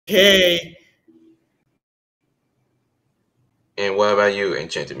Okay. And what about you,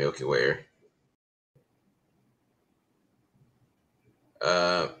 Enchanted Milky Way?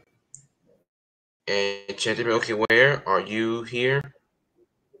 Uh, Enchanted Milky Way, are you here?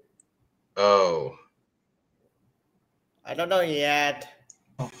 Oh, I don't know yet.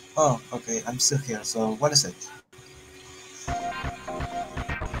 Oh, okay, I'm still here. So what is it?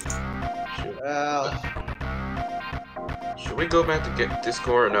 should, Uh, should we go back to get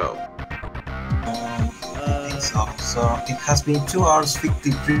Discord or no? I think so. So it has been 2 hours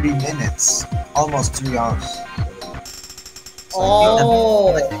 53 minutes, almost 3 hours. So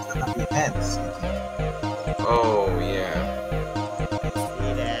oh, I think that will end. Oh yeah,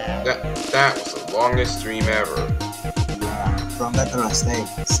 see that. that was the longest stream ever. Yeah, from Veterans Day.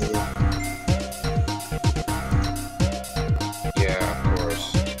 So Yeah, of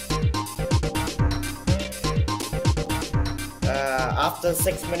course. After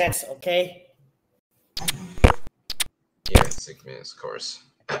 6 minutes, okay? Yeah, 6 minutes, of course.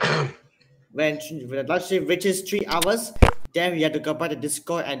 When the live stream reaches 3 hours, then we have to go back to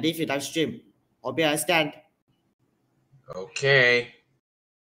Discord and leave the live stream. Okay, I understand. Okay.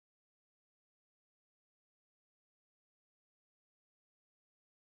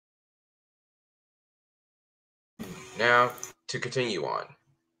 Now, to continue on.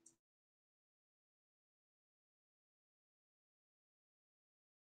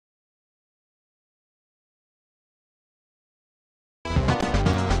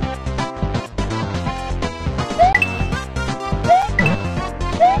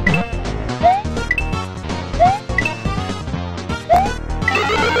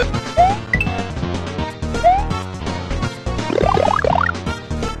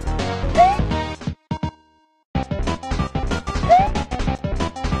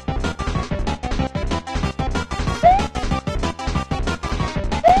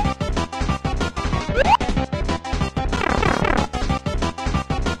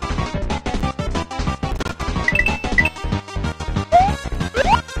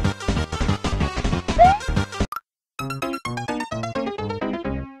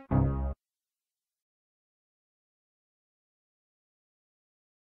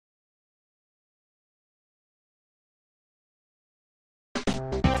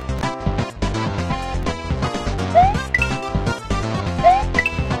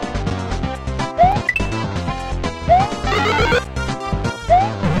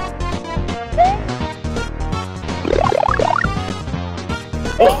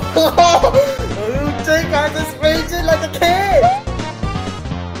 You think I'm just raging like a kid?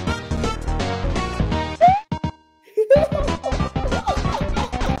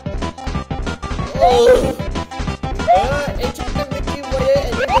 Oh! Enchanted Mickey Way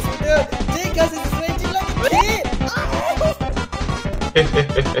and Lucas Winter. Think I'm just raging like a kid?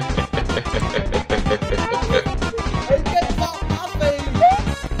 I can't stop laughing!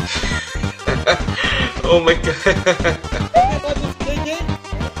 Oh my god. I'm just thinking.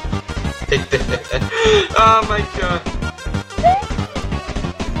 Oh my god.